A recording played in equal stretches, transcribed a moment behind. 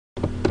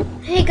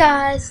Hey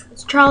guys,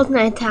 it's Charles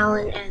Night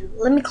Talent, and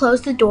let me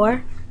close the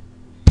door.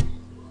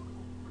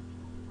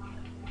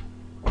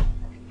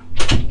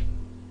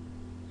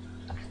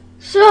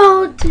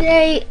 So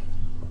today,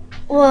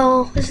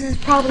 this is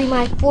probably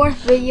my fourth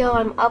video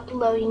I'm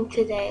uploading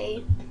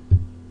today,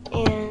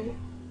 and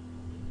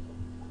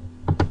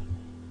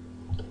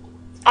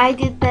I've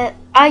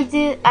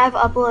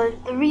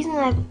uploaded. The reason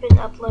I've been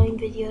uploading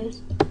videos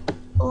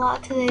a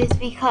lot today is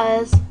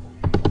because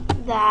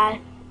that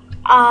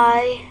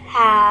I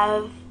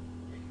have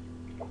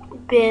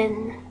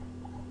been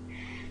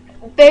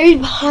very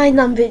behind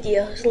on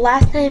videos. The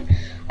last time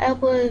I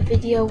uploaded a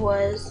video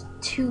was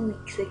 2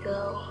 weeks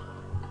ago.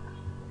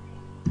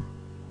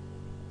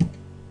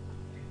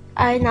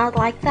 I did not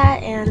like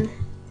that, and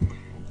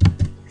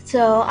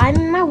so I'm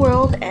in my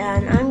world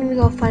and I'm gonna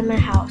go find my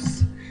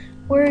house.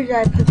 Where did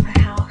I put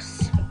my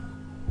house?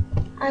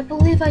 I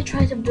believe I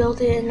tried to build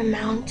it in a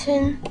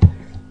mountain.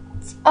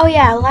 Oh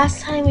yeah,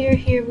 last time we were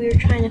here we were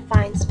trying to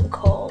find some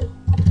coal.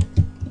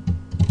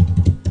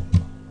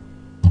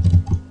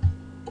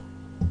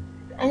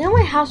 I know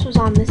my house was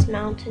on this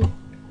mountain.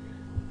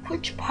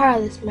 Which part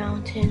of this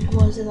mountain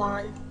was it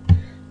on?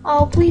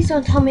 Oh, please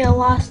don't tell me I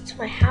lost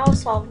my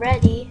house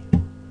already.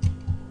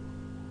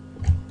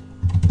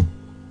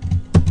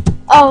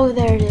 Oh,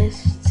 there it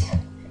is. It's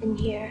in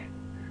here.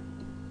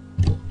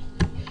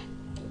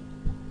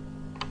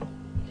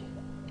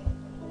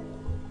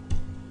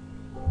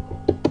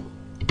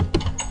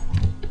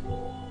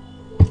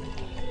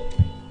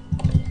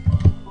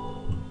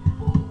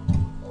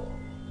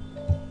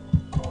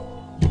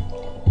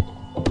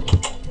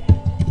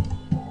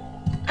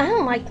 I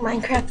don't like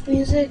Minecraft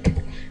music,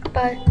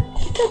 but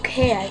it's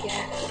okay, I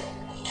guess.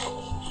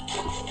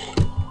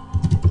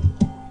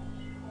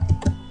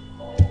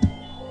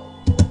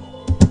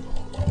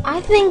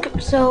 I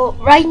think so.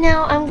 Right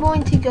now, I'm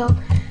going to go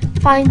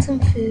find some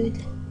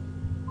food.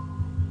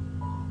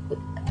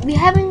 We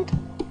haven't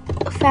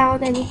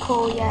found any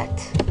coal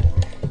yet,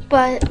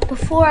 but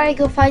before I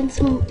go find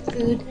some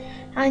food,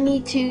 I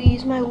need to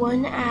use my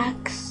one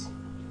axe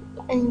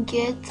and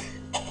get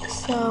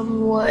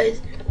some wood.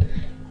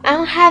 I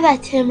don't have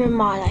that timber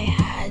mod I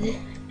had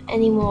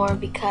anymore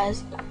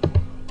because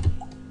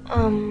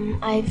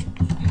I've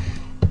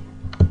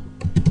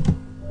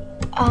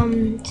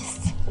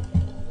just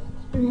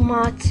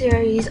mod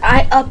series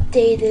I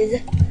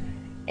updated,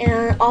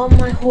 and all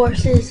my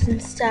horses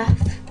and stuff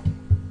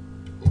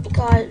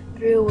got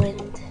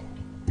ruined.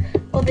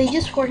 Well, they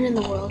just weren't in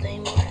the world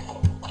anymore.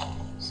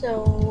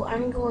 So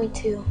I'm going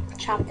to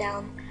chop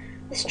down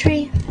this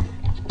tree.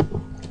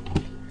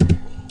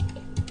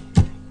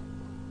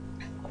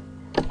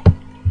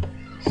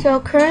 So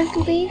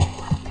currently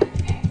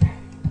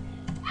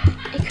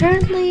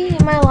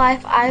in my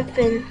life, I've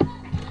been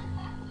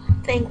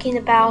thinking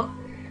about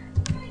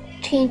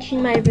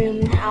changing my room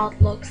and how it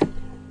looks.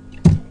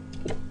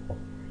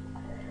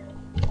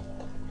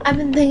 I've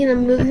been thinking of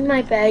moving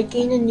my bed,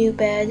 getting a new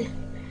bed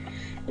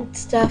and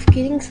stuff,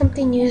 getting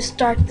something new to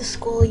start the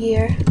school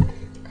year,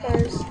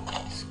 because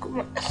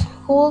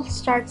school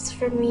starts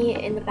for me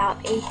in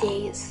about 8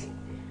 days,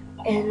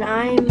 and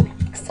I'm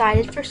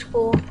excited for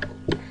school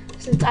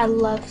since I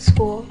love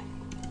school.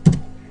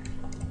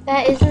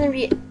 That isn't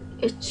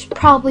it's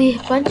probably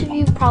a bunch of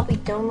you probably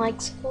don't like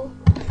school,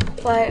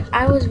 but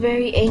I was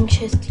very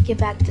anxious to get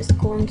back to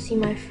school and see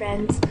my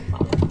friends,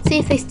 see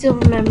if they still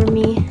remember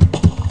me.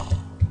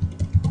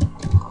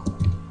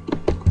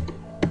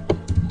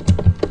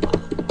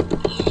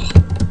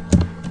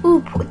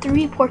 Ooh,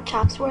 3 pork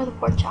chops. Where are the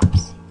pork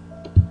chops?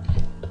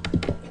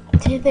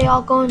 Did they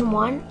all go in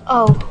one?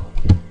 Oh,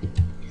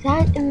 is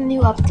that in the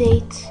new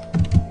update?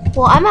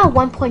 Well, I'm at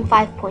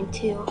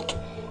 1.5.2,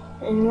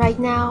 and right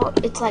now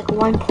it's like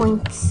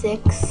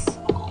 1.6.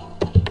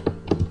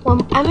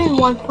 Well, I'm in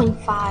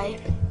 1.5.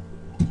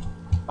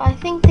 But I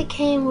think they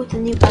came with a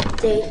new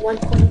update,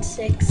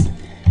 1.6.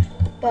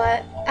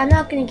 But I'm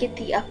not gonna get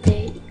the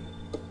update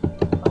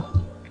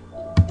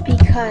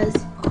because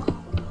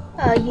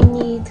you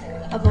need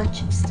a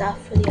bunch of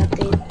stuff for the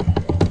update.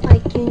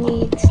 Like, you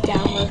need to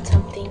download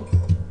something,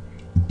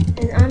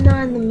 and I'm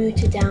not in the mood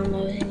to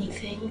download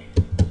anything.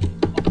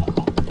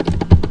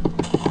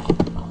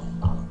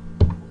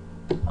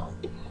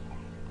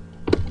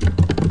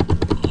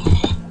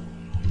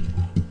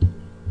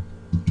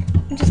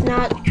 I'm just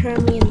not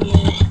currently in the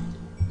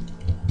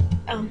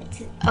mood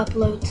to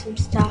upload some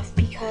stuff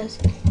because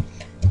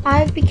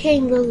I've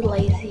became really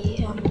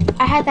lazy.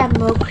 I had that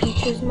Mo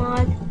Creatures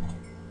mod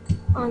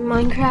on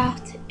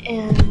Minecraft,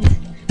 and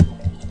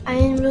I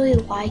didn't really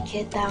like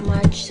it that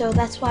much, so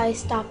that's why I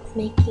stopped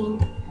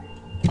making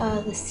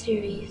the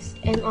series.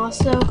 And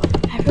also,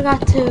 I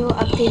forgot to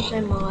update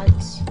my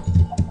mods.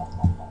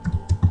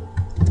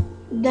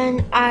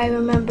 Then I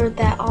remembered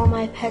that all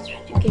my pets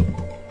would get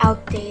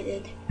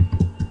outdated,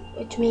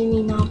 which made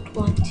me not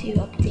want to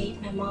update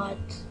my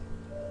mods.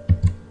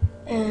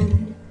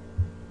 And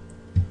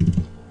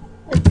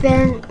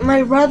then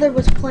my brother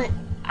was playing.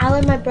 I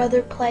let my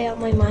brother play on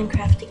my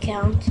Minecraft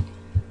account,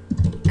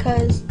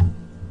 'cause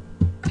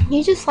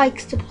He just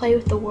likes to play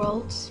with the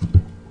worlds.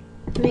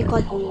 make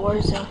like a war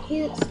zone.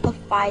 He's the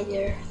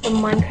fighter, the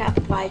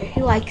Minecraft fighter.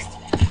 He likes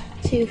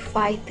to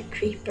fight the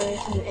creepers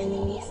and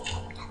enemies.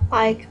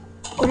 Like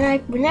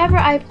whenever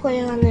I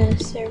play on a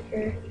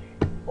server,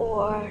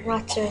 or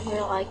not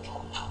server, like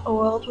a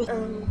world with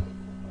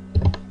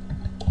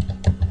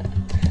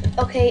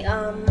okay,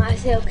 I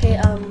say okay,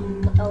 a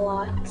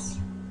lot.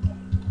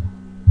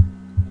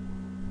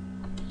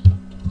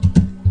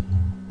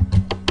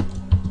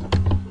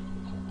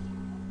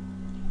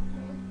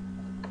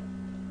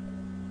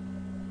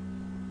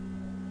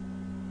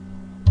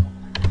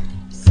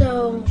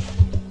 So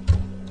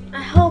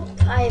I hope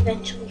I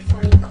eventually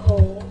find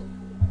coal.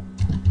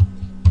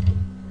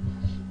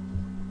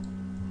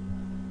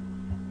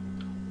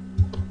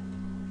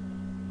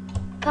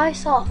 I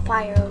saw a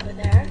fire over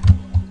there.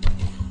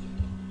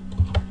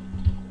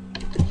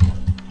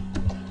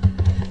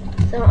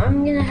 So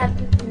I'm gonna have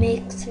to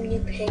make some new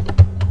pick.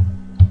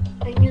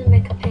 I'm gonna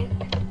make a pick.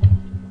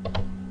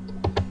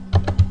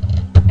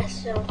 A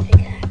stone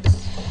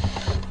pickaxe.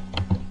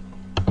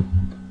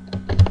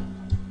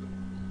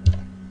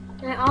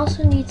 And I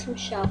also need some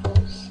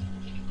shovels.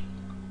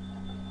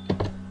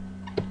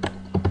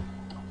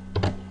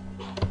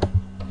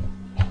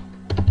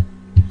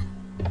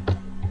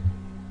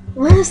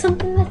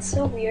 Something that's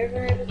so weird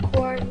when I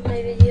record my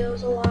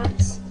videos a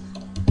lot.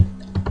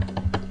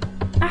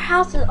 Our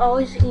house is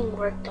always being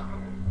worked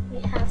on. We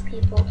have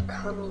people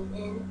coming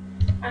in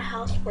our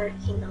house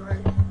working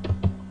on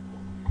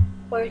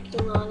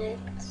it,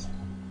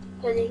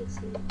 putting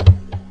some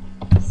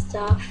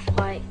stuff,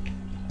 like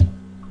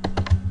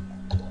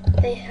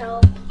they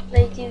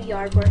do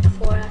yard work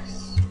for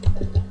us,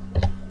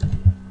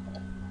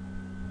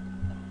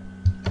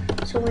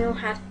 so we don't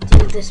have to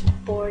do this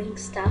boring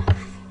stuff.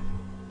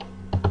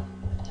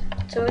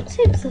 So it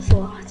saves us a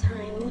lot of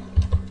time,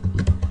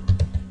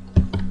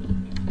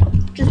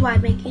 which is why I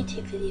make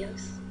YouTube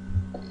videos.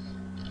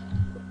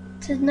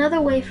 It's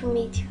another way for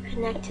me to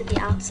connect to the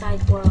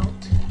outside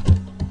world.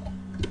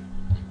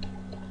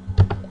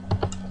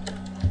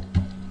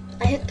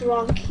 I hit the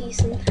wrong key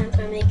sometimes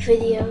when I make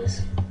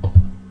videos.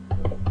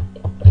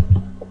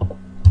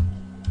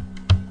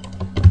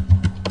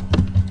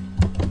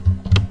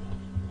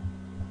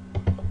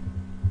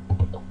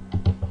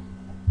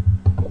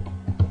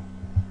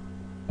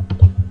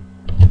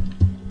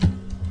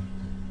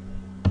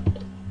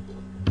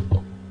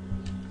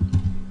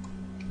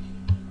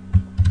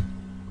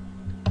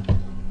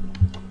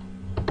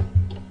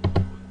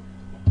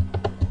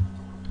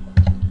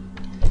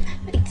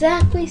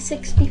 Exactly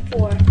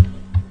 64.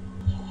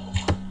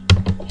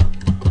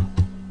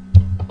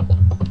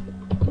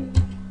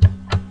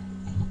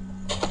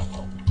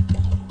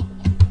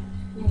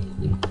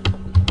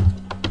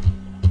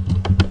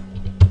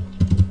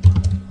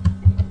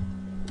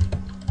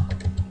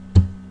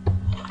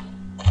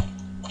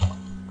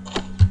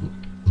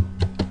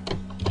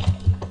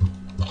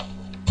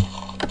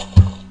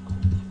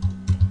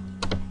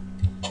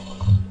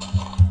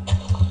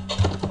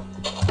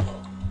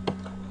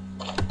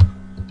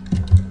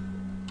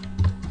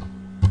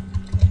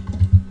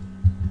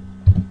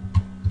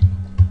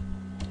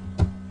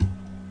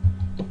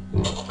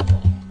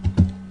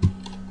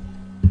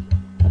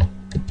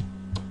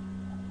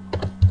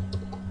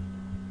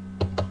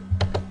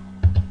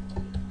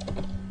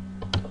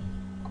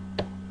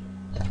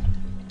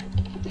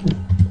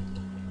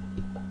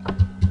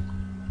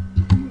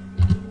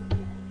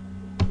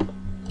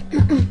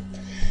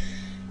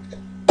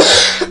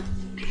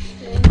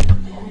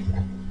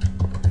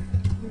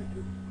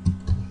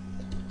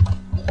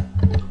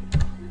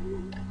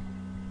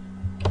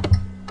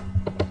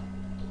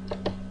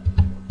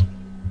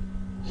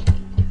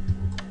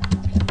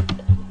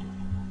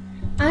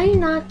 I do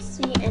not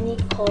see any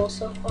coal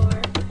so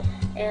far,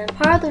 and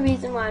part of the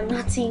reason why I'm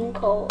not seeing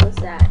coal is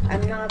that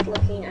I'm not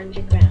looking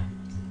underground.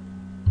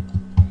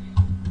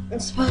 I'm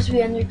supposed to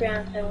be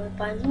underground, so I want to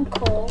find some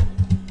coal,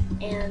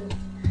 and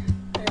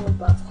I'm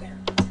above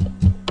ground.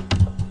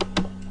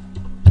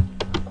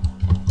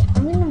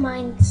 I'm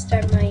gonna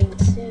start mining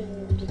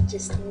soon, but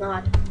just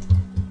not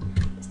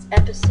this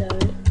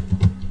episode.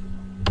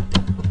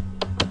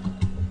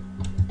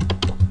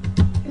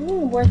 I'm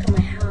gonna work on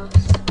my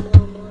house a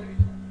little more.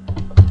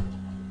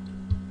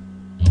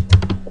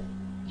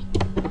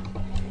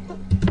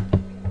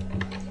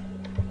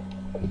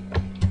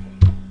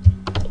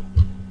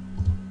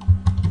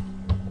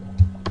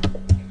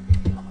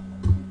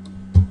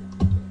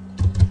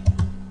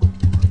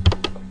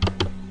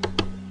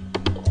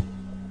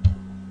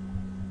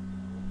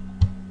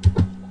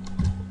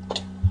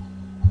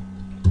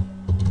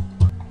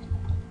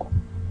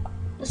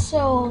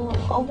 So,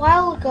 a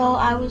while ago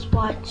I was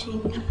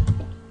watching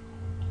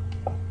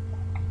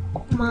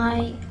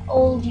my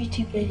old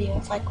YouTube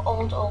videos, like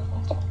old.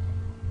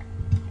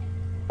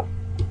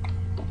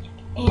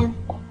 And,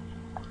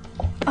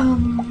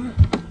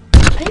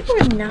 they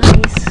were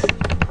nice.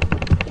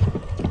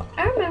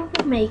 I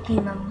remember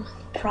making them,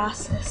 the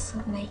process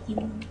of making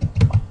them.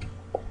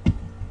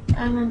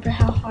 I remember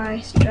how hard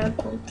I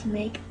struggled to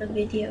make the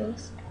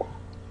videos.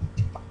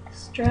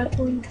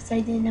 struggling because I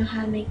didn't know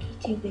how to make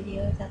YouTube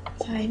videos at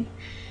the time.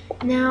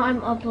 Now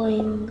I'm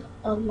uploading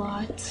a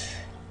lot,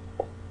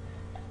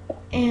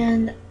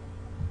 and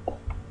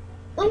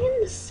I'm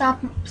gonna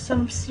stop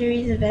some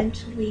series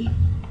eventually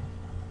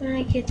when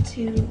I get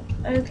to,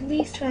 or at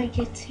least when I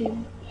get to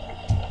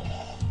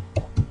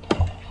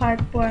part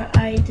where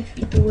I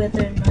defeat the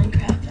Wither in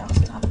Minecraft.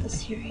 I'll stop the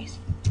series,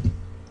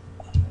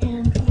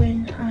 and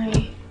when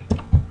I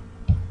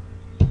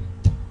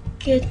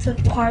get to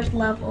part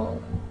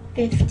level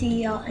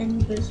 50, I'll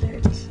end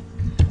Wizards.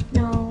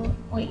 No,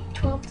 wait,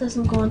 12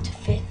 doesn't go into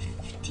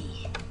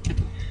 50.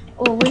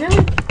 Well, when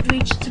I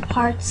reach to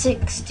part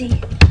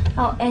 60,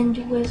 I'll end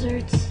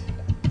Wizards.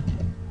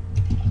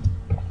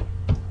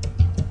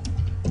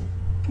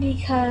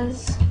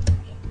 Because,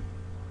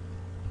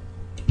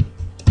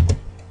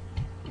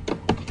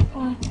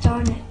 oh,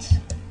 darn it.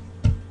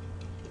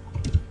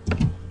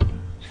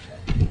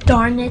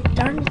 Darn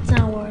it's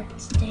not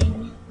words,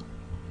 dang.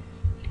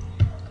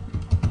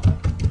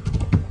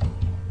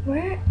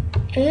 Where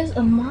is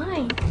a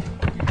mine?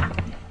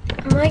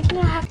 Am I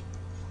gonna have...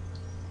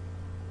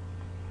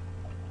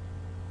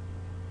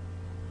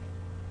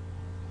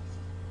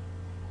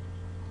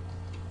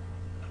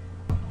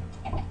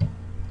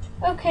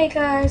 Okay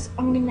guys,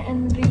 I'm gonna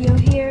end the video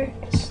here.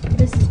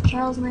 This is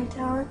Charles Night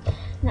Talent,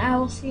 and I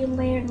will see you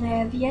later, and I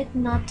have yet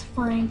not to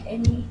find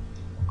any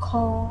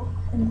coal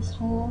in this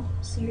whole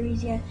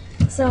series yet.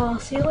 So I'll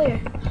see you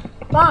later.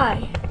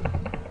 Bye!